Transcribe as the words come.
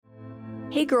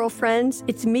Hey girlfriends,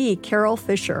 it's me, Carol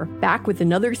Fisher, back with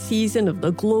another season of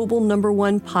the global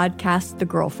 #1 podcast, The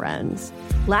Girlfriends.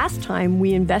 Last time,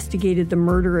 we investigated the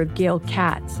murder of Gail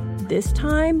Katz. This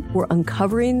time, we're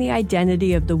uncovering the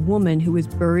identity of the woman who was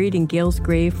buried in Gail's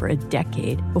grave for a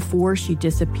decade before she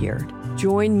disappeared.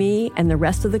 Join me and the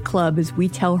rest of the club as we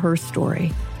tell her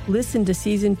story. Listen to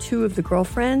Season 2 of The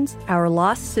Girlfriends, Our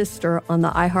Lost Sister on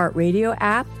the iHeartRadio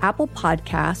app, Apple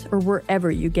Podcasts, or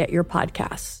wherever you get your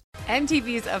podcasts.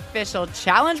 MTV's official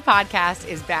Challenge podcast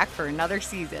is back for another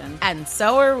season. And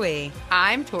so are we.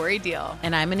 I'm Tori Deal.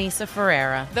 And I'm Anissa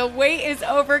Ferreira. The wait is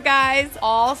over, guys.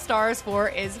 All Stars 4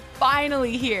 is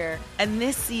finally here. And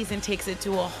this season takes it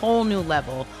to a whole new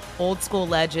level. Old school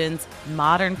legends,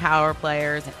 modern power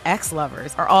players, and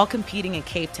ex-lovers are all competing in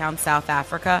Cape Town, South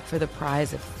Africa for the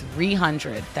prize of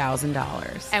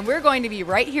 $300,000. And we're going to be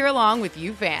right here along with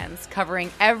you fans,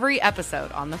 covering every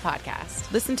episode on the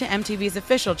podcast. Listen to MTV's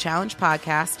official Challenge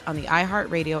podcast on the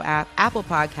iHeartRadio app, Apple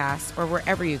Podcasts, or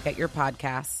wherever you get your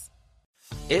podcasts.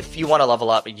 If you want to level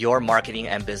up your marketing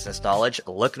and business knowledge,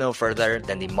 look no further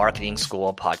than the Marketing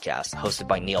School podcast, hosted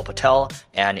by Neil Patel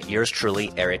and yours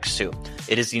truly, Eric Su.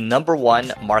 It is the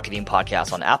 #1 marketing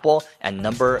podcast on Apple and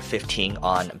number 15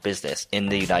 on business in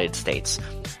the United States.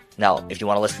 Now, if you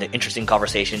want to listen to interesting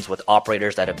conversations with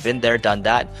operators that have been there, done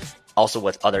that, also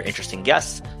with other interesting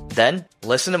guests, then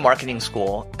listen to Marketing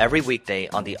School every weekday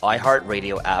on the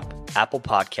iHeartRadio app, Apple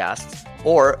Podcasts,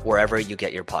 or wherever you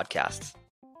get your podcasts.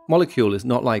 Molecule is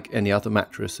not like any other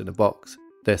mattress in a box.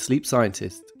 Their sleep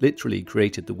scientists literally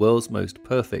created the world's most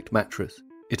perfect mattress.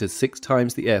 It has 6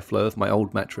 times the airflow of my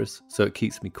old mattress, so it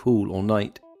keeps me cool all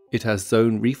night. It has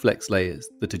zone reflex layers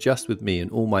that adjust with me in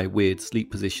all my weird sleep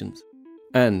positions.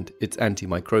 And it's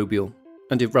antimicrobial.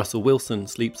 And if Russell Wilson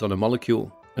sleeps on a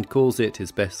Molecule and calls it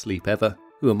his best sleep ever,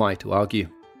 who am I to argue?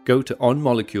 Go to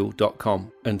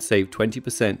onmolecule.com and save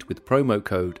 20% with promo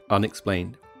code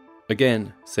UNEXPLAINED.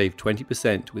 Again, save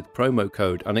 20% with promo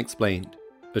code UNEXPLAINED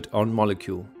at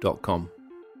onmolecule.com.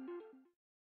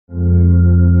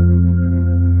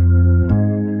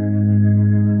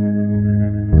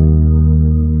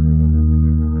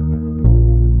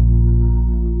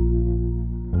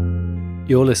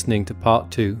 You're listening to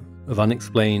Part 2 of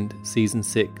Unexplained Season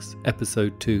 6,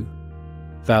 Episode 2,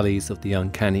 Valleys of the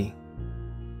Uncanny.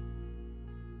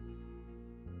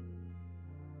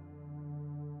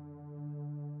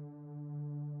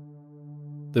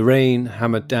 The rain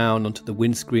hammered down onto the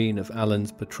windscreen of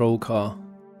Alan's patrol car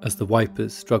as the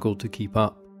wipers struggled to keep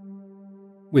up.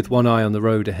 With one eye on the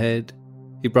road ahead,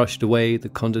 he brushed away the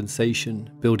condensation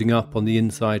building up on the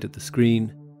inside of the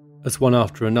screen as one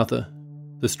after another,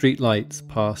 the streetlights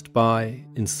passed by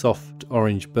in soft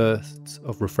orange bursts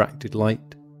of refracted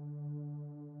light.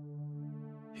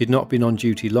 He'd not been on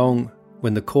duty long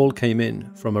when the call came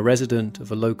in from a resident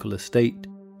of a local estate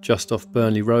just off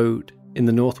Burnley Road in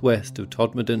the northwest of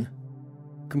Todmorden,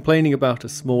 complaining about a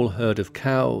small herd of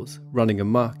cows running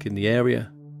amok in the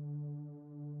area.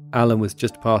 Alan was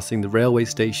just passing the railway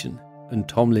station and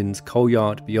Tomlin's coal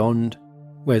yard beyond,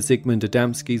 where Zygmunt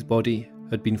Adamski's body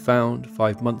had been found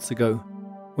 5 months ago,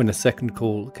 when a second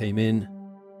call came in.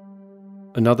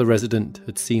 Another resident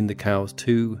had seen the cows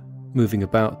too, moving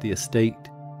about the estate.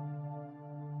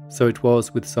 So it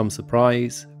was with some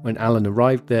surprise when Alan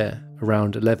arrived there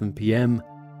around 11 p.m.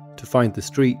 to find the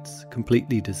streets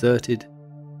completely deserted.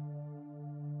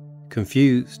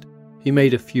 Confused, he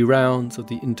made a few rounds of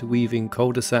the interweaving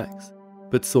cul-de-sacs,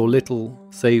 but saw little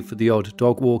save for the odd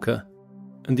dog walker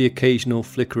and the occasional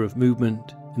flicker of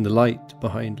movement in the light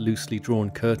behind loosely drawn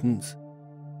curtains.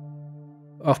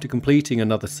 After completing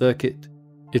another circuit,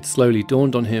 it slowly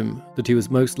dawned on him that he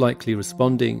was most likely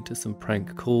responding to some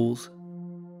prank calls.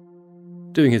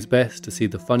 Doing his best to see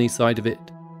the funny side of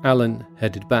it, Alan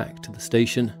headed back to the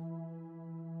station.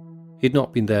 He'd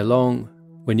not been there long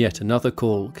when yet another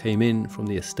call came in from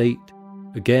the estate,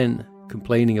 again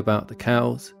complaining about the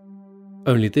cows.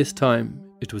 Only this time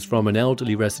it was from an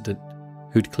elderly resident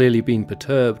who'd clearly been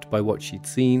perturbed by what she'd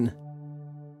seen.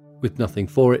 With nothing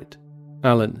for it,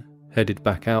 Alan headed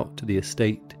back out to the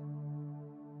estate.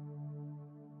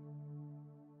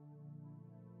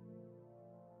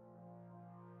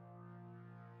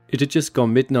 It had just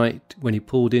gone midnight when he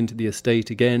pulled into the estate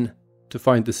again to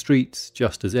find the streets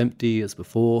just as empty as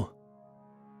before.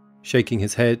 Shaking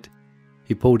his head,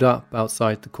 he pulled up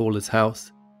outside the caller's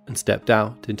house and stepped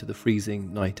out into the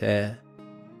freezing night air.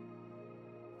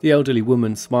 The elderly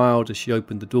woman smiled as she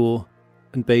opened the door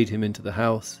and bade him into the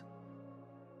house.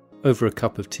 Over a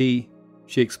cup of tea,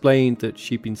 she explained that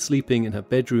she'd been sleeping in her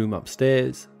bedroom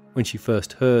upstairs when she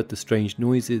first heard the strange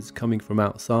noises coming from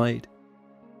outside.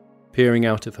 Peering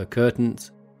out of her curtains,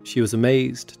 she was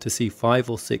amazed to see 5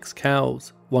 or 6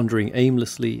 cows wandering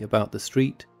aimlessly about the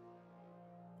street.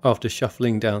 After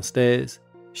shuffling downstairs,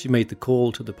 she made the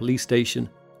call to the police station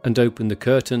and opened the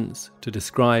curtains to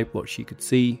describe what she could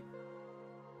see.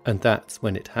 "And that's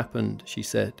when it happened," she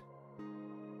said.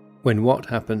 "When what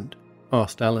happened?"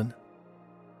 asked Alan.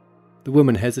 The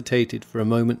woman hesitated for a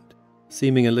moment,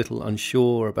 seeming a little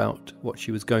unsure about what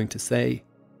she was going to say.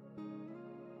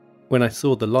 "When I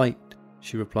saw the light,"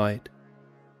 she replied.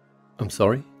 "I'm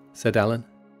sorry," said Alan.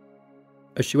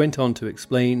 As she went on to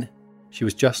explain, she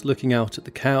was just looking out at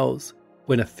the cows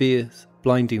when a fierce,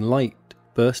 blinding light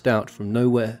burst out from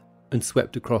nowhere and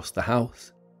swept across the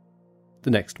house.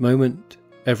 The next moment,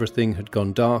 everything had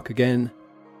gone dark again,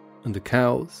 and the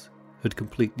cows had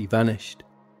completely vanished.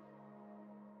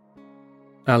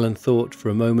 Alan thought for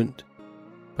a moment.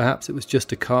 Perhaps it was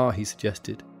just a car, he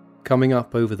suggested, coming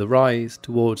up over the rise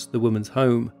towards the woman's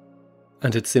home,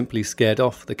 and had simply scared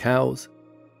off the cows.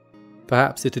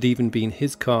 Perhaps it had even been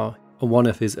his car on one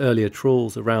of his earlier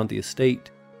trawls around the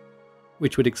estate,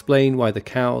 which would explain why the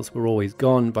cows were always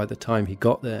gone by the time he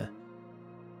got there.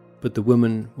 But the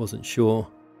woman wasn't sure.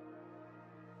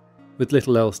 With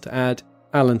little else to add,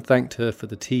 Alan thanked her for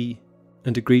the tea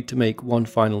and agreed to make one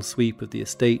final sweep of the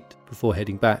estate before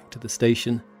heading back to the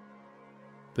station.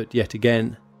 But yet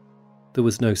again, there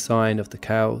was no sign of the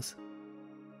cows.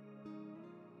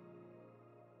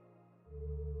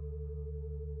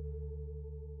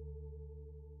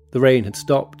 The rain had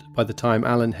stopped by the time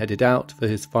Alan headed out for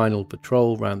his final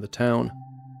patrol round the town.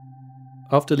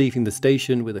 After leaving the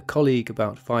station with a colleague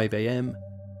about 5 a.m,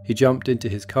 he jumped into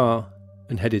his car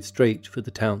and headed straight for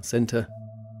the town centre.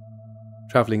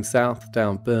 Travelling south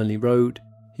down Burnley Road,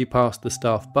 he passed the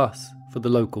staff bus for the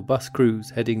local bus crews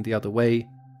heading the other way,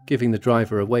 giving the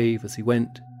driver a wave as he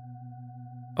went.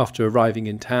 After arriving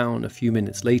in town a few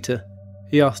minutes later,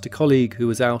 he asked a colleague who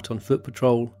was out on foot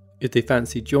patrol if they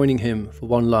fancied joining him for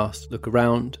one last look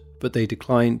around, but they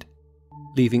declined,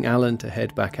 leaving Alan to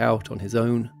head back out on his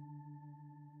own.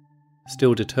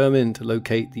 Still determined to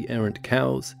locate the errant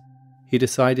cows, he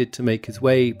decided to make his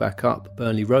way back up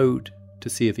Burnley Road to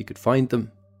see if he could find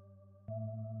them.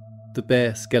 The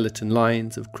bare skeleton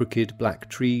lines of crooked black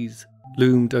trees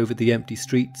loomed over the empty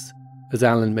streets as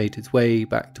Alan made his way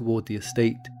back toward the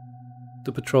estate,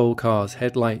 the patrol car's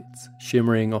headlights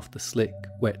shimmering off the slick,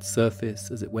 wet surface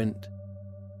as it went.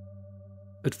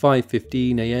 At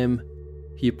 5:15 a.m,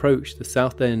 he approached the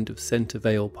south end of Centre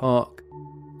Vale Park,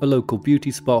 a local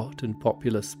beauty spot and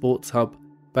popular sports hub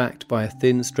backed by a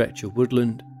thin stretch of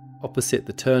woodland opposite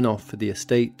the turn-off for the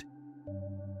estate.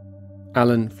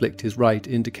 Alan flicked his right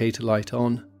indicator light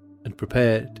on and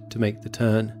prepared to make the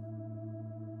turn.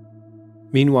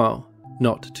 Meanwhile,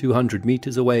 not 200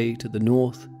 metres away to the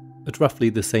north, at roughly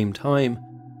the same time,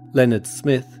 Leonard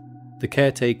Smith, the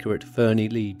caretaker at Fernie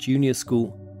Lee Junior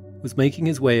School, was making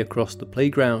his way across the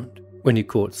playground when he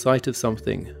caught sight of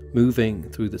something moving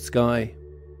through the sky.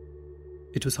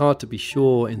 It was hard to be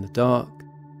sure in the dark,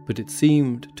 but it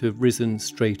seemed to have risen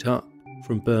straight up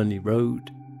from Burnley Road.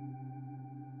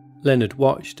 Leonard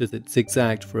watched as it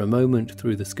zigzagged for a moment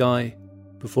through the sky,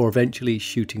 before eventually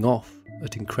shooting off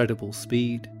at incredible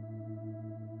speed.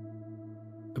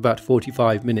 About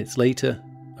 45 minutes later,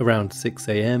 around 6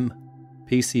 a.m,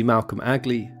 PC Malcolm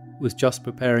Agley was just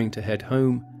preparing to head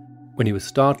home when he was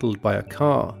startled by a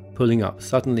car pulling up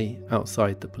suddenly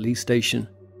outside the police station.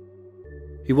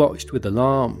 He watched with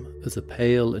alarm as a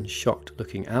pale and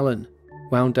shocked-looking Alan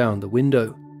wound down the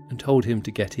window and told him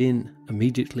to get in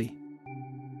immediately.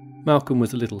 Malcolm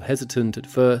was a little hesitant at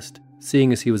first,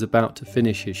 seeing as he was about to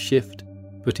finish his shift,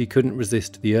 but he couldn't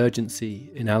resist the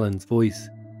urgency in Alan's voice.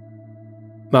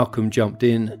 Malcolm jumped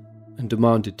in and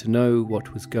demanded to know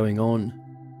what was going on.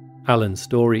 Alan's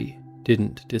story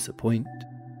didn't disappoint.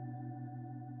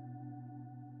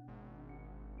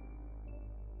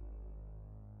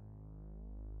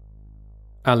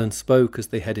 Alan spoke as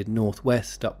they headed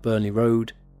northwest up Burnley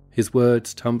Road, his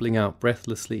words tumbling out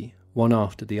breathlessly, one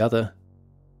after the other.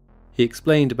 He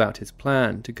explained about his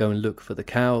plan to go and look for the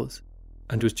cows,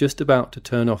 and was just about to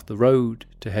turn off the road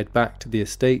to head back to the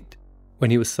estate when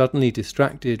he was suddenly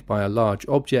distracted by a large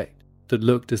object that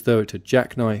looked as though it had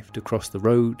jackknifed across the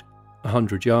road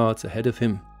 100 yards ahead of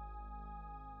him.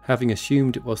 Having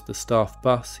assumed it was the staff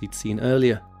bus he'd seen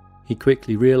earlier, he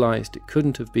quickly realised it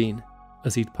couldn't have been,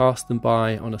 as he'd passed them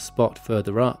by on a spot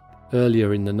further up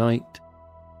earlier in the night.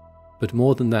 But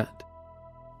more than that,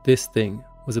 this thing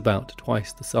was about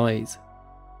twice the size.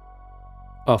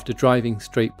 After driving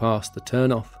straight past the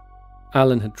turn-off,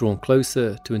 Alan had drawn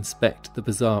closer to inspect the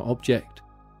bizarre object,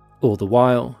 all the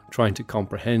while trying to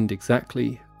comprehend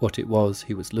exactly what it was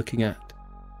he was looking at.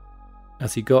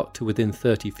 As he got to within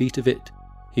 30 feet of it,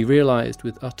 he realised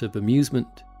with utter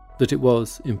bemusement that it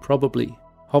was, improbably,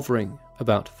 hovering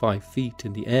about 5 feet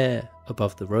in the air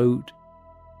above the road.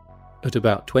 At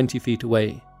about 20 feet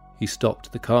away, he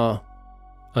stopped the car,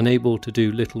 unable to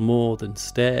do little more than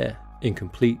stare in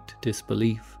complete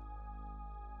disbelief.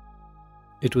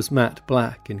 It was matte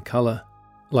black in colour,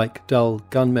 like dull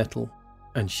gunmetal,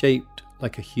 and shaped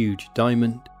like a huge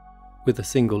diamond, with a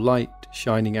single light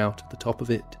shining out at the top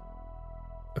of it.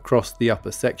 Across the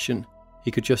upper section,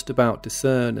 he could just about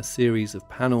discern a series of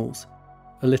panels,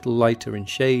 a little lighter in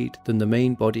shade than the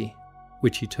main body,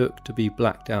 which he took to be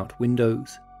blacked-out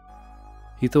windows.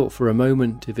 He thought for a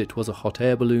moment if it was a hot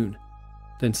air balloon,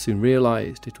 then soon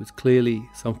realised it was clearly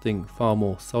something far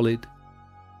more solid.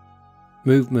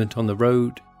 Movement on the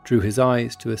road drew his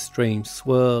eyes to a strange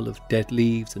swirl of dead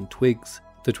leaves and twigs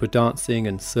that were dancing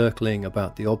and circling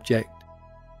about the object.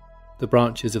 The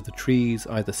branches of the trees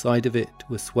either side of it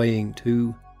were swaying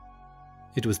too.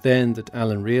 It was then that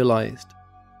Alan realised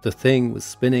the thing was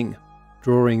spinning,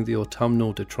 drawing the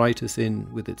autumnal detritus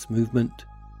in with its movement.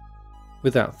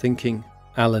 Without thinking,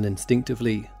 Alan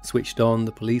instinctively switched on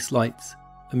the police lights,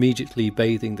 immediately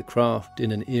bathing the craft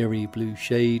in an eerie blue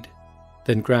shade,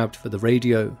 then grabbed for the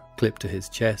radio clipped to his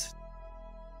chest.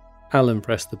 Alan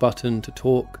pressed the button to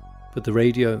talk, but the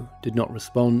radio did not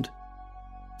respond.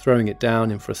 Throwing it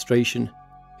down in frustration,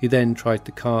 he then tried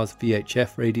the car's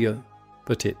VHF radio,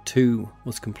 but it too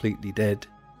was completely dead.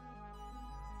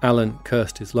 Alan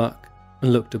cursed his luck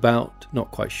and looked about,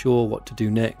 not quite sure what to do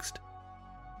next.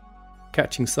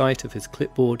 Catching sight of his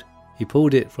clipboard, he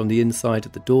pulled it from the inside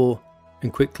of the door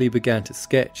and quickly began to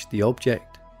sketch the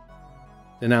object.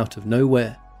 Then out of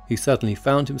nowhere, he suddenly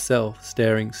found himself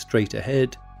staring straight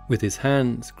ahead, with his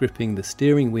hands gripping the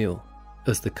steering wheel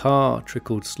as the car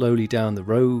trickled slowly down the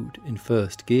road in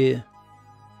first gear.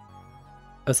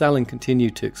 As Alan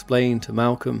continued to explain to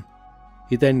Malcolm,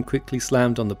 he then quickly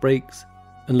slammed on the brakes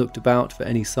and looked about for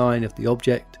any sign of the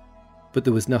object, but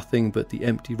there was nothing but the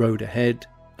empty road ahead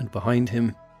and behind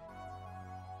him.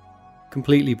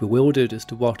 Completely bewildered as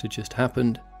to what had just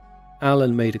happened,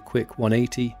 Alan made a quick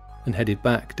 180 and headed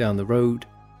back down the road.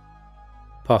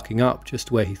 Parking up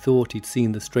just where he thought he'd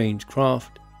seen the strange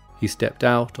craft, he stepped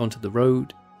out onto the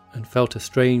road and felt a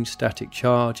strange static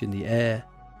charge in the air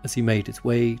as he made his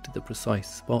way to the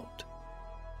precise spot.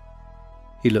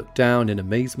 He looked down in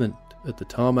amazement at the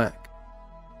tarmac,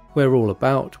 where all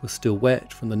about was still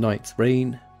wet from the night's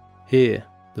rain. Here,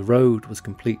 the road was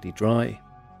completely dry.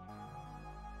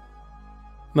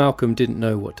 Malcolm didn't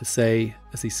know what to say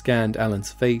as he scanned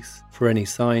Alan's face for any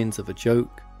signs of a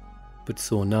joke, but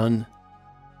saw none.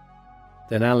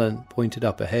 Then Alan pointed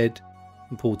up ahead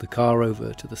and pulled the car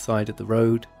over to the side of the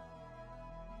road.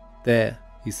 "There,"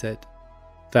 he said,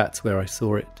 "that's where I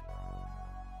saw it."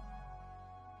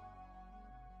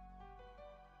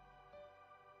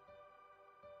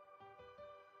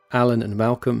 Alan and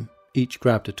Malcolm each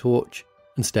grabbed a torch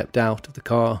and stepped out of the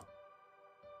car.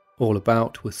 All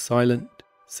about was silent,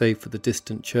 save for the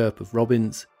distant chirp of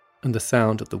robins and the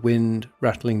sound of the wind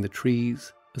rattling the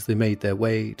trees as they made their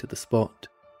way to the spot.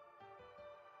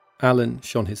 Alan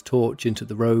shone his torch into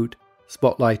the road,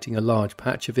 spotlighting a large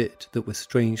patch of it that was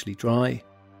strangely dry,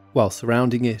 while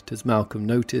surrounding it, as Malcolm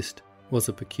noticed, was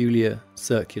a peculiar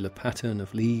circular pattern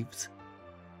of leaves.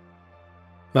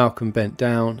 Malcolm bent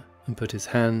down and put his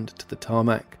hand to the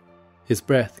tarmac, his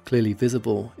breath clearly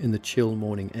visible in the chill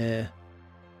morning air.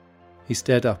 He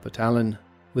stared up at Alan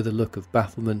with a look of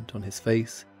bafflement on his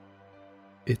face.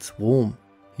 "It's warm,"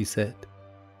 he said.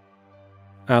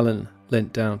 Alan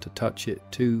leant down to touch it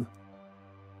too.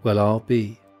 "Well, I'll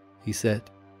be," he said.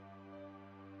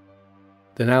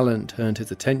 Then Alan turned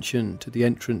his attention to the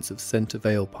entrance of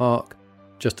Centervale Park,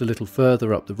 just a little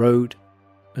further up the road,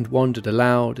 and wondered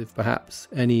aloud if perhaps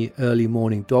any early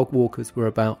morning dog walkers were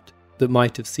about that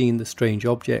might have seen the strange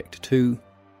object too.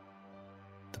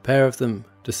 The pair of them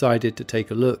decided to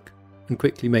take a look and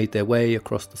quickly made their way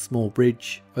across the small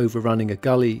bridge overrunning a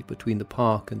gully between the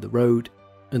park and the road,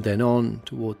 and then on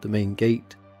toward the main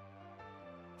gate.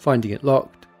 Finding it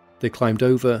locked, they climbed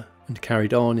over and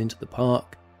carried on into the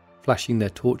park, flashing their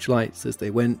torchlights as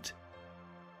they went.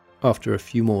 After a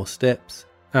few more steps,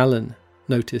 Alan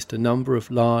noticed a number of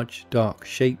large, dark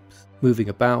shapes moving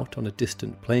about on a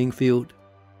distant playing field.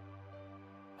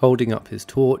 Holding up his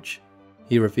torch,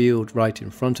 he revealed right in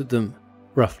front of them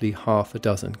roughly half a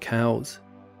dozen cows,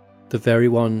 the very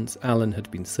ones Alan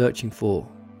had been searching for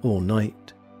all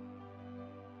night.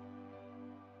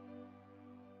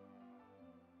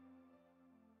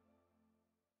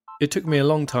 It took me a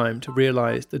long time to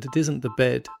realise that it isn't the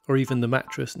bed or even the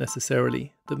mattress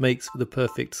necessarily that makes for the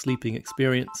perfect sleeping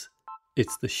experience,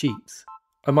 It's the sheets.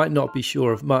 I might not be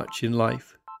sure of much in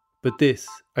life, but this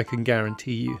I can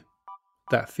guarantee you.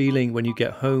 That feeling when you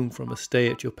get home from a stay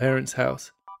at your parents'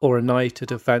 house, or a night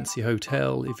at a fancy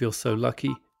hotel if you're so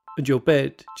lucky, and your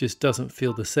bed just doesn't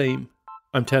feel the same.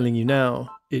 I'm telling you now,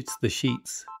 it's the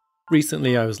sheets.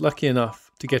 Recently I was lucky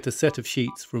enough to get a set of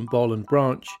sheets from Ball &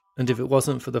 Branch, and if it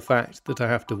wasn't for the fact that I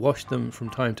have to wash them from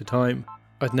time to time,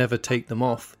 I'd never take them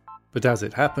off. But as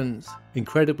it happens,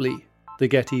 incredibly, they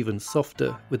get even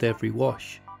softer with every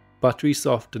wash. Buttery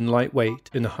soft and lightweight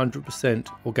in 100%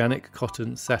 organic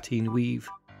cotton sateen weave.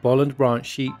 Ball & Branch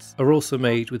sheets are also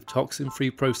made with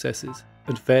toxin-free processes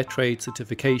and fair trade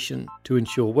certification to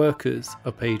ensure workers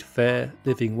are paid fair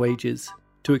living wages.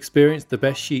 To experience the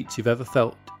best sheets you've ever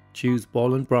felt, choose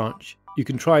Ball & Branch. You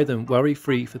can try them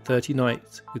worry-free for 30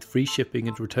 nights with free shipping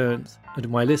and returns, and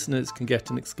my listeners can get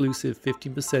an exclusive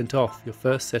 15% off your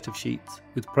first set of sheets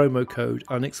with promo code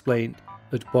UNEXPLAINED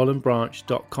at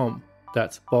ballandbranch.com.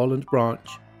 That's Ball & Branch,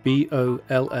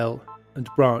 BOLL and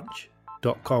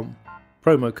branch.com.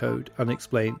 Promo code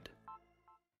UNEXPLAINED.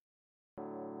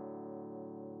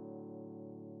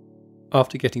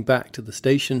 After getting back to the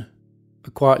station,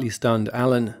 a quietly stunned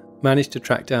Alan managed to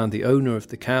track down the owner of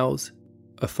the cows,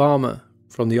 a farmer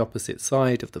from the opposite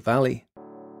side of the valley.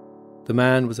 The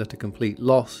man was at a complete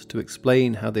loss to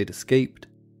explain how they'd escaped.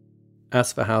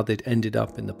 As for how they'd ended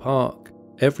up in the park,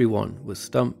 everyone was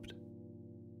stumped.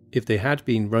 If they had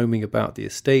been roaming about the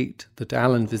estate that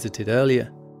Alan visited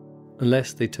earlier,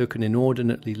 unless they took an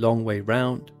inordinately long way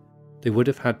round, they would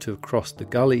have had to have crossed the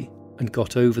gully and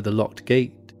got over the locked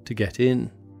gate to get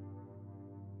in.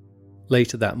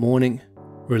 Later that morning,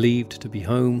 relieved to be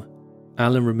home,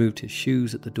 Alan removed his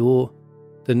shoes at the door,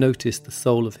 then noticed the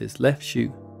sole of his left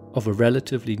shoe, of a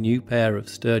relatively new pair of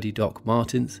sturdy Doc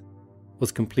Martens,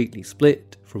 was completely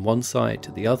split from one side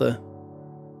to the other.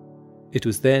 It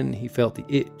was then he felt the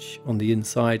itch on the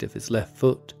inside of his left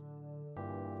foot.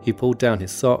 He pulled down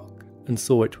his sock and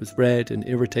saw it was red and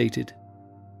irritated.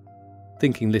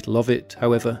 Thinking little of it,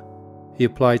 however, he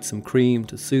applied some cream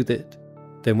to soothe it,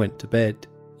 then went to bed,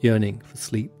 yearning for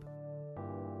sleep.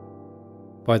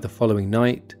 By the following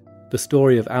night, the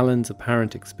story of Alan's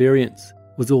apparent experience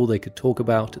was all they could talk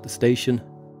about at the station.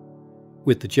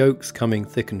 With the jokes coming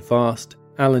thick and fast,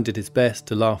 Alan did his best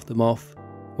to laugh them off,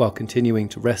 while continuing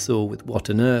to wrestle with what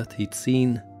on earth he'd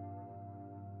seen.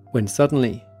 When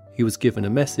suddenly, he was given a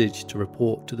message to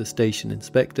report to the station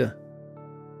inspector.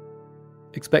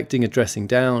 Expecting a dressing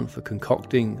down for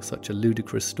concocting such a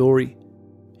ludicrous story,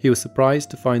 he was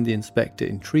surprised to find the inspector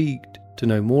intrigued to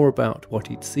know more about what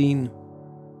he'd seen.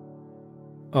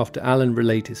 After Alan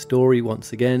relayed his story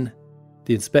once again,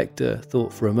 the inspector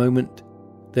thought for a moment,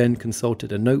 then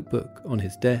consulted a notebook on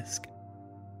his desk.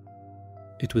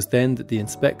 It was then that the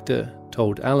inspector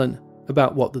told Alan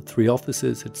about what the three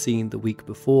officers had seen the week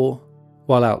before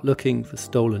while out looking for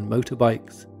stolen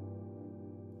motorbikes.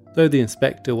 Though the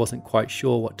inspector wasn't quite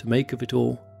sure what to make of it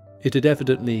all, it had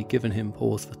evidently given him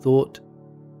pause for thought.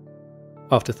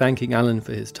 After thanking Alan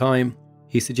for his time,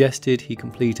 he suggested he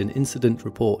complete an incident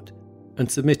report and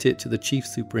submit it to the chief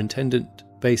superintendent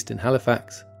based in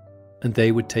Halifax, and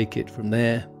they would take it from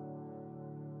there.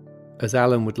 As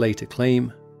Alan would later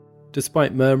claim,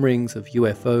 despite murmurings of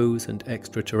UFOs and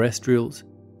extraterrestrials,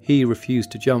 he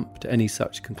refused to jump to any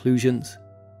such conclusions.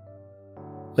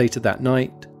 Later that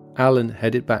night, Alan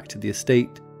headed back to the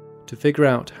estate to figure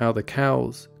out how the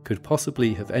cows could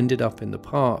possibly have ended up in the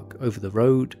park over the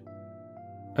road.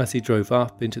 As he drove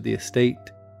up into the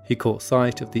estate, he caught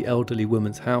sight of the elderly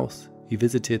woman's house he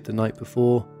visited the night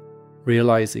before,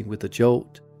 realizing with a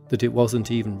jolt that it wasn't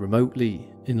even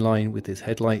remotely in line with his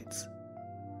headlights.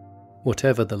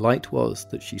 Whatever the light was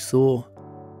that she saw,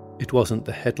 it wasn't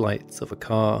the headlights of a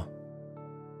car.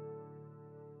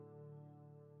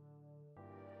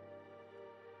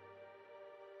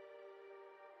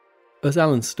 As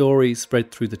Alan's story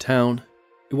spread through the town,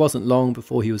 it wasn't long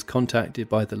before he was contacted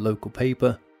by the local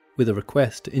paper with a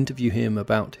request to interview him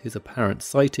about his apparent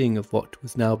sighting of what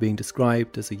was now being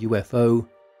described as a UFO.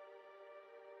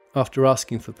 After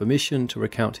asking for permission to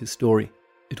recount his story,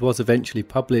 it was eventually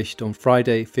published on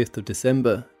Friday, 5th of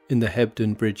December in the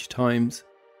Hebden Bridge Times,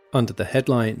 under the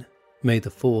headline, "May the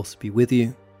Force be with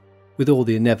you," with all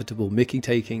the inevitable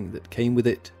mickey-taking that came with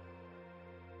it.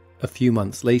 A few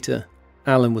months later,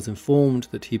 Alan was informed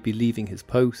that he'd be leaving his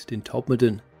post in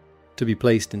Todmorden, to be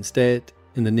placed instead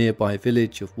in the nearby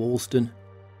village of Walston.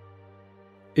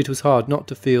 It was hard not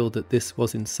to feel that this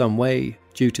was in some way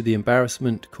due to the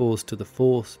embarrassment caused to the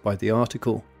Force by the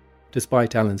article,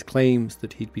 despite Alan's claims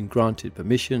that he'd been granted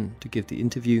permission to give the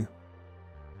interview.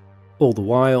 All the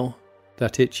while,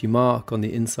 that itchy mark on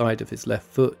the inside of his left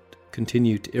foot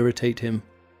continued to irritate him.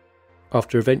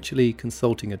 After eventually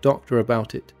consulting a doctor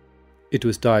about it, it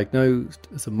was diagnosed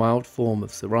as a mild form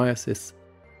of psoriasis.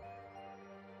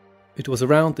 It was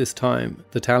around this time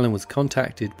that Alan was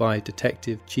contacted by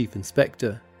Detective Chief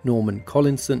Inspector Norman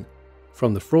Collinson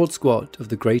from the fraud squad of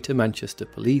the Greater Manchester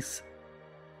Police.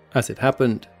 As it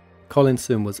happened,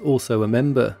 Collinson was also a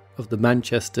member of the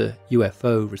Manchester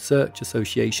UFO Research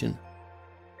Association.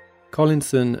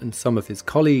 Collinson and some of his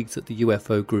colleagues at the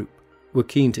UFO group were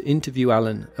keen to interview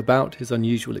Alan about his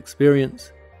unusual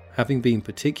experience, having been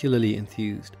particularly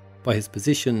enthused by his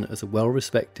position as a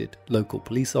well-respected local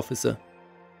police officer.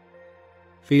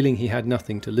 Feeling he had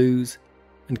nothing to lose,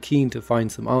 and keen to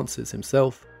find some answers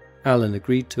himself, Alan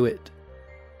agreed to it.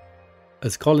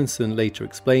 As Collinson later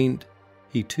explained,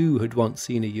 he too had once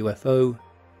seen a UFO,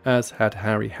 as had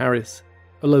Harry Harris,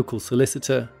 a local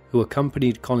solicitor who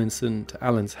accompanied Collinson to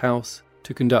Alan's house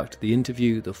to conduct the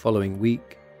interview the following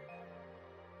week.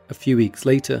 A few weeks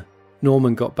later,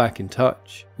 Norman got back in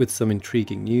touch with some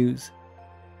intriguing news.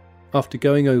 After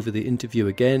going over the interview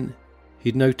again,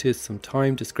 he'd noticed some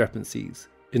time discrepancies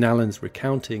in Alan's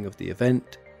recounting of the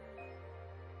event.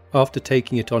 After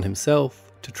taking it on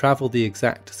himself to travel the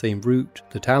exact same route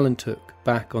that Alan took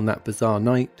back on that bizarre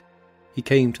night, he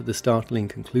came to the startling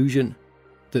conclusion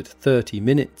that 30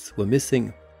 minutes were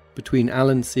missing between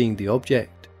Alan seeing the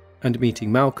object and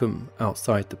meeting Malcolm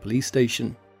outside the police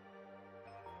station.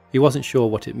 He wasn't sure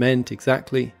what it meant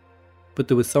exactly, but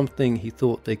there was something he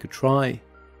thought they could try,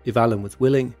 if Alan was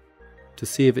willing, to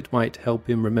see if it might help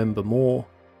him remember more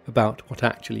about what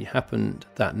actually happened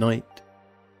that night.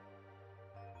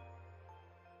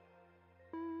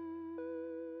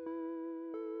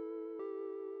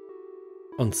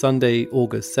 On Sunday,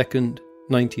 August 2nd,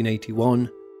 1981,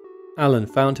 Alan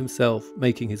found himself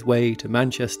making his way to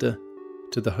Manchester,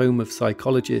 to the home of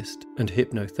psychologist and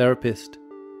hypnotherapist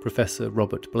Professor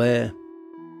Robert Blair.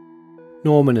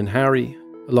 Norman and Harry,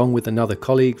 along with another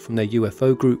colleague from their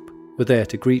UFO group, were there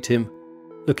to greet him,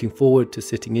 looking forward to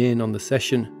sitting in on the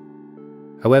session.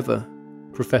 However,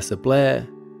 Professor Blair,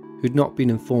 who'd not been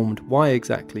informed why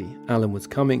exactly Alan was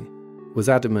coming, was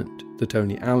adamant that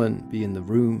only Alan be in the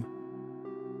room.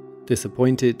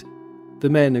 Disappointed, the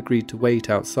men agreed to wait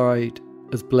outside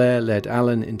as Blair led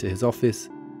Alan into his office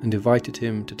and invited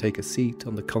him to take a seat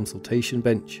on the consultation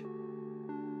bench.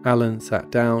 Alan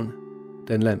sat down,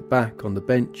 then leant back on the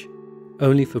bench,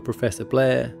 only for Professor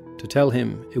Blair to tell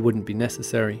him it wouldn't be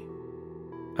necessary.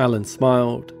 Alan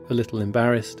smiled, a little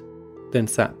embarrassed, then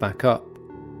sat back up,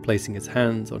 placing his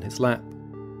hands on his lap.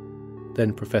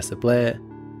 Then Professor Blair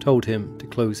told him to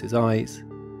close his eyes.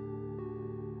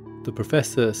 The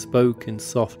professor spoke in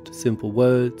soft, simple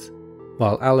words,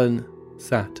 while Alan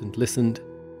sat and listened,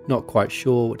 not quite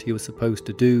sure what he was supposed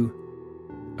to do,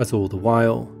 as all the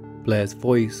while Blair's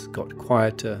voice got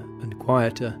quieter and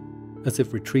quieter, as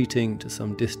if retreating to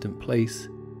some distant place,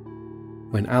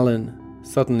 when Alan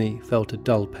suddenly felt a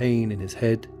dull pain in his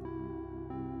head.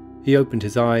 He opened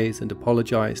his eyes and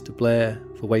apologised to Blair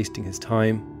for wasting his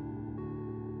time.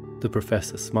 The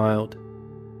professor smiled.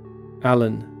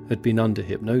 Alan had been under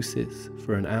hypnosis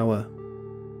for an hour.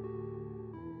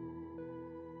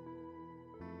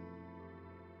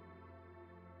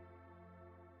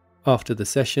 After the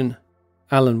session,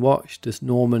 Alan watched as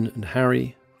Norman and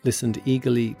Harry listened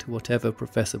eagerly to whatever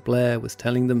Professor Blair was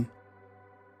telling them.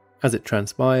 As it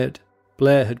transpired,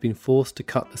 Blair had been forced to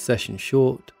cut the session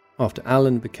short after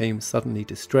Alan became suddenly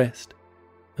distressed,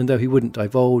 and though he wouldn't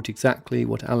divulge exactly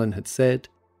what Alan had said,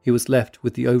 he was left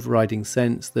with the overriding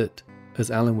sense that, as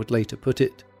Alan would later put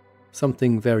it,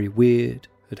 something very weird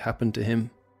had happened to him.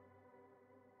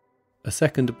 A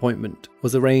second appointment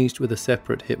was arranged with a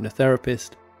separate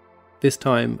hypnotherapist, this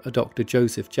time a Dr.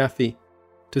 Joseph Jaffe,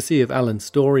 to see if Alan's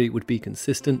story would be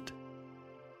consistent.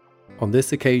 On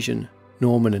this occasion,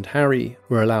 Norman and Harry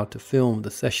were allowed to film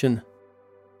the session.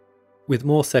 With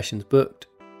more sessions booked,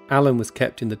 Alan was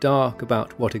kept in the dark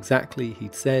about what exactly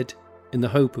he'd said, in the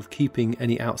hope of keeping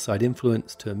any outside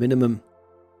influence to a minimum.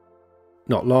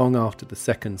 Not long after the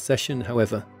second session,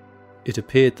 however, it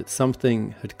appeared that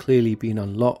something had clearly been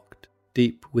unlocked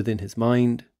deep within his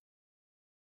mind.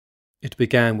 It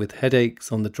began with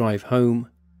headaches on the drive home,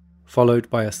 followed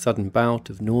by a sudden bout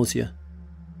of nausea.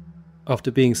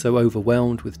 After being so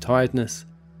overwhelmed with tiredness,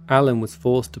 Alan was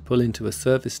forced to pull into a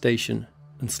service station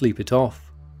and sleep it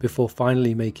off before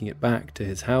finally making it back to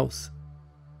his house.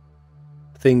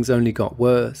 Things only got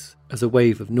worse as a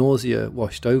wave of nausea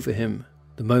washed over him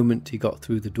the moment he got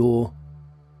through the door.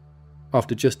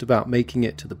 After just about making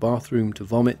it to the bathroom to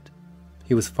vomit,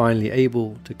 he was finally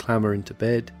able to clamber into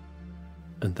bed,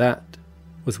 and that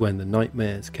was when the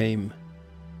nightmares came.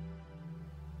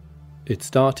 It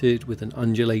started with an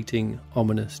undulating,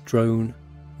 ominous drone,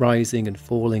 rising and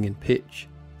falling in pitch,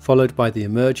 followed by the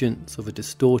emergence of a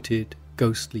distorted,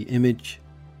 ghostly image.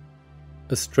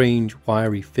 A strange,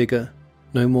 wiry figure,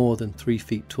 no more than 3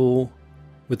 feet tall,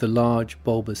 with a large,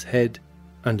 bulbous head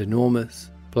and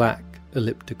enormous, black,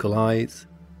 elliptical eyes.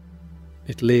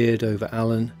 It leered over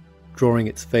Alan, drawing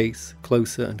its face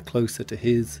closer and closer to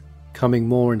his, coming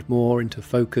more and more into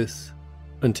focus,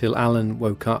 until Alan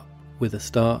woke up with a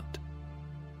start.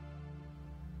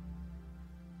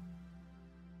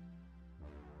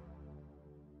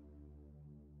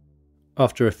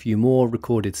 After a few more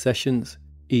recorded sessions,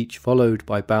 each followed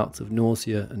by bouts of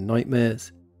nausea and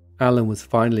nightmares, Alan was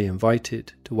finally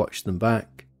invited to watch them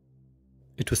back.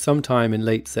 It was sometime in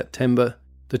late September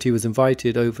that he was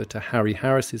invited over to Harry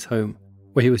Harris's home,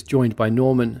 where he was joined by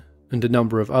Norman and a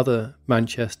number of other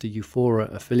Manchester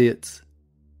Euphora affiliates.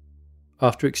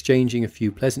 After exchanging a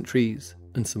few pleasantries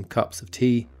and some cups of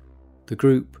tea, the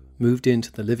group moved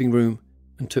into the living room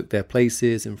and took their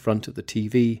places in front of the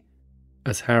TV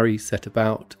as Harry set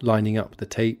about lining up the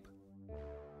tape.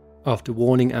 After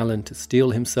warning Alan to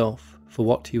steel himself for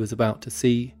what he was about to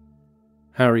see,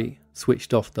 Harry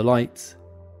switched off the lights,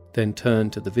 then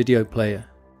turned to the video player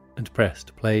and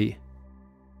pressed play.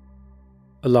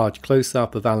 A large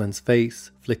close-up of Alan's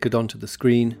face flickered onto the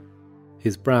screen,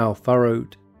 his brow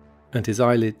furrowed and his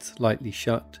eyelids lightly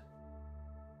shut.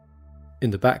 In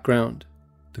the background,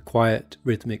 the quiet,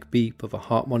 rhythmic beep of a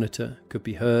heart monitor could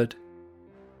be heard.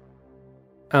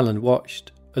 Alan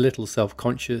watched, a little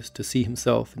self-conscious to see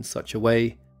himself in such a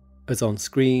way, as on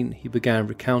screen he began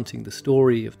recounting the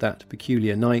story of that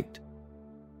peculiar night.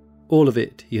 All of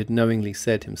it he had knowingly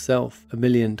said himself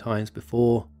 1,000,000 times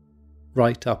before,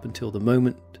 right up until the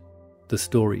moment the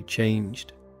story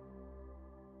changed.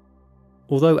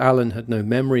 Although Alan had no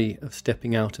memory of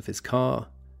stepping out of his car,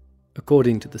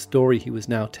 according to the story he was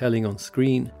now telling on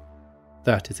screen,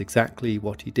 that is exactly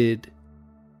what he did.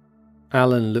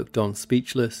 Alan looked on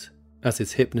speechless as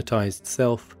his hypnotized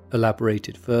self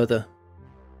elaborated further.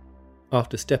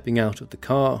 After stepping out of the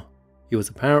car, he was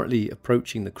apparently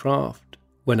approaching the craft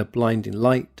when a blinding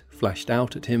light flashed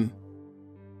out at him.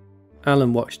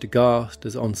 Alan watched aghast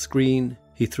as on screen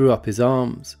he threw up his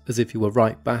arms as if he were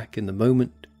right back in the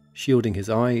moment, shielding his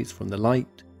eyes from the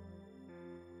light.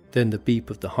 Then the beep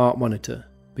of the heart monitor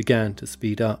began to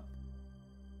speed up.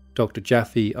 Dr.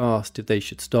 Jaffe asked if they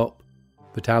should stop,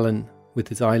 but Alan, with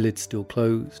his eyelids still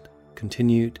closed,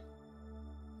 continued.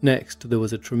 Next there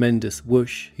was a tremendous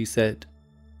whoosh, he said,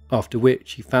 after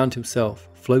which he found himself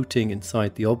floating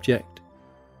inside the object.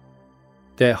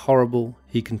 They're horrible,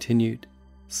 he continued.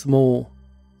 Small,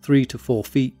 3 to 4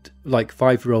 feet, like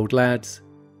 5-year-old lads.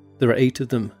 There are 8 of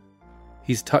them.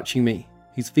 He's touching me.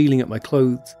 He's feeling at my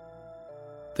clothes.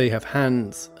 They have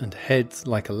hands and heads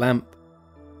like a lamp.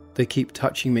 They keep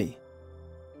touching me.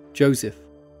 Joseph.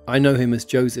 I know him as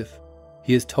Joseph.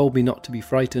 He has told me not to be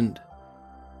frightened.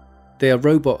 They are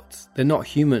robots. They're not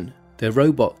human. They're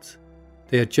robots.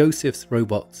 They are Joseph's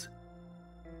robots.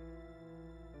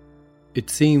 It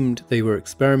seemed they were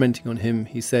experimenting on him,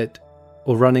 he said,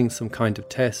 or running some kind of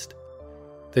test.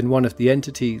 Then one of the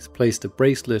entities placed a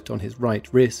bracelet on his right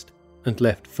wrist and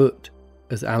left foot,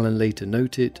 as Alan later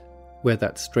noted, where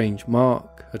that strange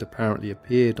mark had apparently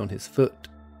appeared on his foot.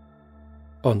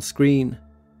 On screen,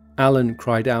 Alan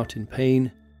cried out in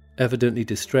pain, evidently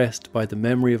distressed by the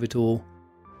memory of it all,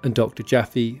 and Dr.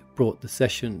 Jaffe brought the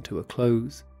session to a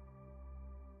close.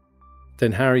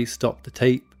 Then Harry stopped the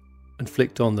tape and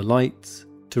flicked on the lights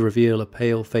to reveal a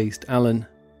pale-faced Alan,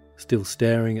 still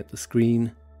staring at the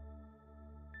screen.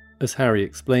 As Harry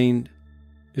explained,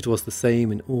 it was the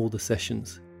same in all the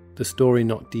sessions, the story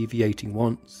not deviating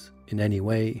once in any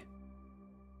way.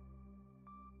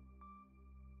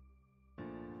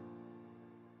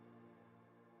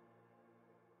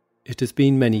 It has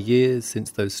been many years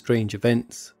since those strange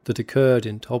events that occurred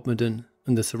in Todmorden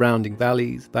and the surrounding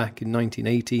valleys back in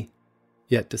 1980,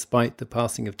 yet despite the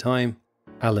passing of time,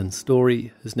 Alan's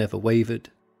story has never wavered.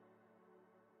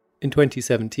 In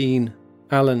 2017,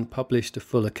 Alan published a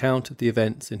full account of the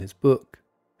events in his book,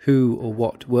 Who or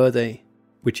What Were They?,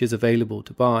 which is available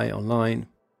to buy online.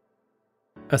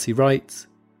 As he writes,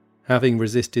 having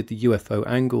resisted the UFO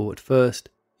angle at first,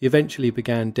 he eventually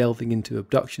began delving into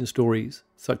abduction stories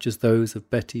such as those of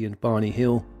Betty and Barney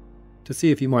Hill to see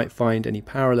if he might find any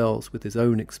parallels with his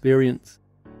own experience.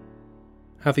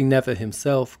 Having never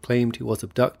himself claimed he was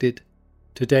abducted,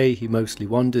 today he mostly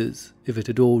wonders if it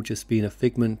had all just been a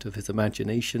figment of his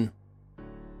imagination.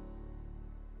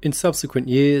 In subsequent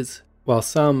years, while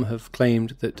some have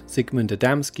claimed that Zygmunt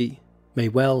Adamski may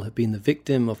well have been the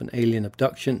victim of an alien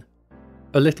abduction,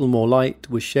 A little more light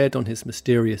was shed on his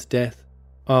mysterious death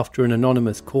after an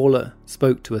anonymous caller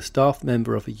spoke to a staff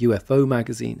member of a UFO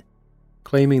magazine,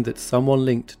 claiming that someone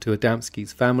linked to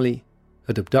Adamski's family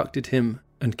had abducted him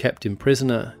and kept him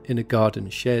prisoner in a garden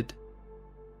shed.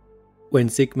 When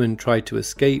Zygmunt tried to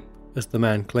escape, as the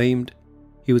man claimed,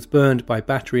 he was burned by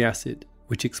battery acid,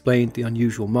 which explained the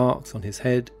unusual marks on his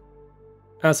head.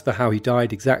 As for how he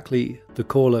died exactly, the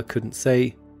caller couldn't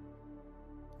say.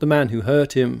 The man who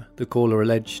hurt him, the caller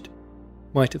alleged,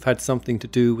 might have had something to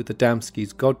do with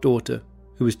Adamski's goddaughter,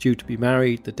 who was due to be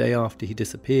married the day after he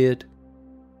disappeared.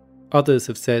 Others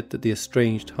have said that the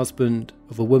estranged husband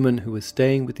of a woman who was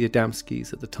staying with the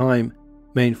Adamskis at the time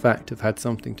may in fact have had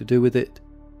something to do with it,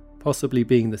 possibly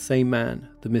being the same man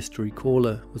the mystery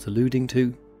caller was alluding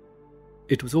to.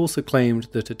 It was also claimed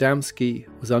that Adamski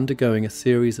was undergoing a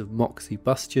series of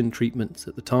moxibustion treatments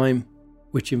at the time,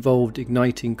 which involved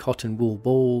igniting cotton wool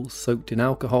balls soaked in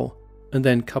alcohol and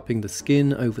then cupping the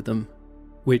skin over them,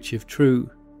 which, if true,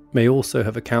 may also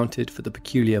have accounted for the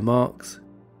peculiar marks.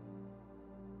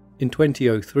 In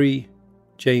 2003,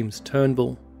 James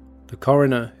Turnbull, the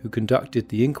coroner who conducted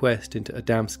the inquest into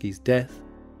Adamski's death,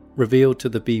 revealed to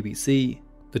the BBC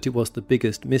that it was the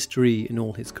biggest mystery in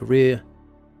all his career,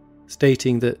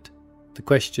 stating that the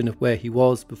question of where he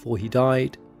was before he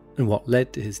died and what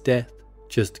led to his death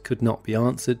just could not be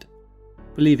answered,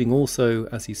 believing also,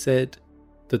 as he said,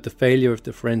 that the failure of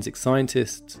the forensic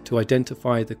scientists to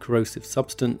identify the corrosive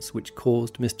substance which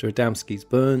caused Mr. Adamski's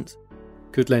burns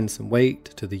could lend some weight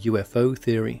to the UFO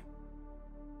theory.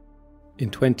 In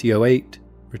 2008,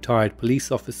 retired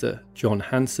police officer John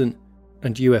Hansen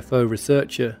and UFO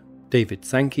researcher David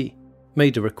Sankey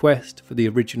made a request for the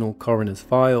original coroner's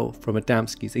file from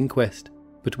Adamski's inquest,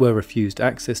 but were refused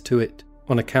access to it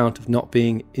on account of not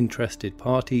being interested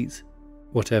parties,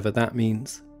 whatever that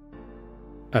means.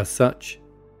 As such,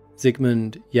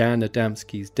 Zygmunt Jan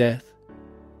Adamski's death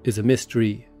is a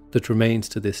mystery that remains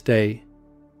to this day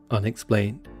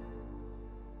unexplained.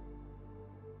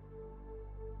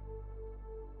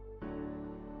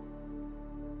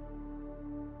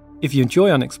 If you enjoy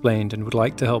Unexplained and would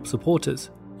like to help support us,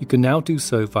 you can now do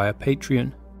so via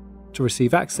Patreon. To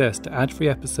receive access to ad-free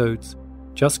episodes,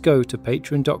 just go to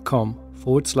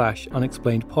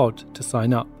patreon.com/unexplainedpod to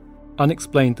sign up.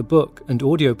 Unexplained the book and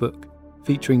audiobook,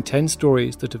 featuring 10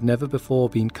 stories that have never before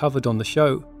been covered on the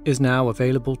show, is now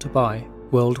available to buy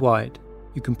worldwide.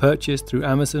 You can purchase through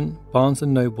Amazon, Barnes &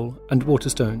 Noble and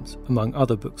Waterstones, among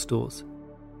other bookstores.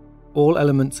 All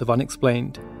elements of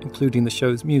Unexplained, including the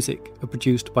show's music, are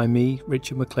produced by me,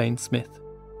 Richard McLean Smith.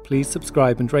 Please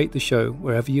subscribe and rate the show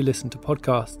wherever you listen to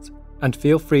podcasts, and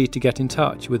feel free to get in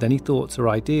touch with any thoughts or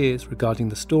ideas regarding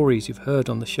the stories you've heard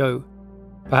on the show.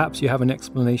 Perhaps you have an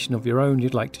explanation of your own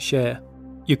you'd like to share.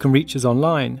 You can reach us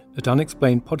online at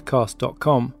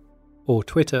unexplainedpodcast.com or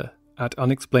Twitter at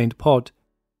unexplainedpod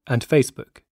and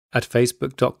Facebook at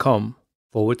facebook.com/.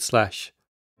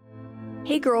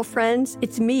 Hey girlfriends,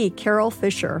 it's me, Carol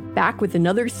Fisher, back with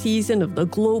another season of the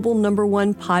global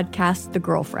 #1 podcast, The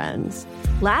Girlfriends.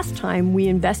 Last time, we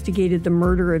investigated the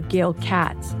murder of Gail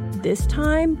Katz. This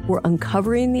time, we're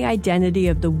uncovering the identity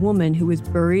of the woman who was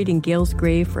buried in Gail's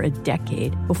grave for a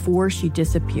decade before she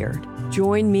disappeared.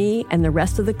 Join me and the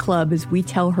rest of the club as we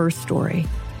tell her story.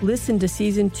 Listen to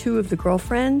Season 2 of The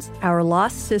Girlfriends, Our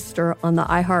Lost Sister on the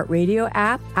iHeartRadio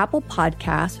app, Apple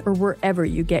Podcasts, or wherever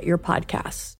you get your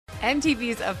podcasts.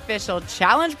 MTV's official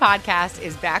Challenge podcast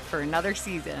is back for another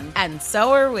season. And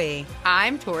so are we.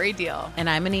 I'm Tori Deal. And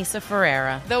I'm Anissa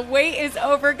Ferreira. The wait is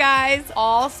over, guys.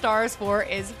 All Stars 4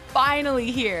 is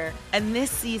finally here. And this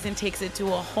season takes it to a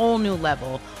whole new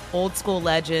level. Old school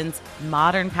legends,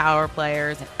 modern power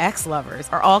players, and ex-lovers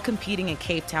are all competing in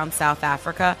Cape Town, South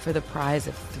Africa for the prize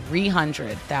of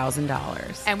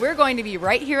 $300,000. And we're going to be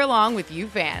right here along with you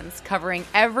fans, covering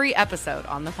every episode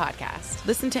on the podcast.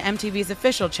 Listen to MTV's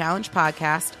official Challenge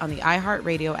podcast on the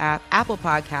iHeartRadio app, Apple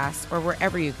Podcasts, or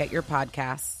wherever you get your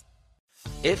podcasts.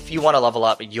 If you want to level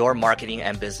up your marketing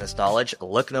and business knowledge,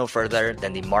 look no further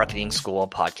than the Marketing School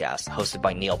podcast, hosted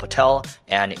by Neil Patel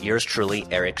and yours truly,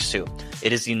 Eric Su.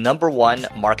 It is the #1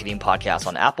 marketing podcast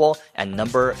on Apple and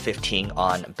number 15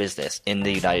 on business in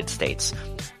the United States.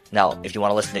 Now, if you want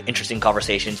to listen to interesting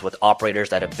conversations with operators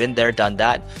that have been there, done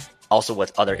that, also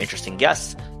with other interesting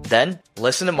guests, then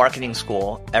listen to Marketing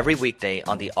School every weekday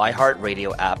on the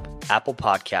iHeartRadio app, Apple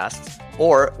Podcasts,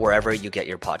 or wherever you get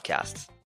your podcasts.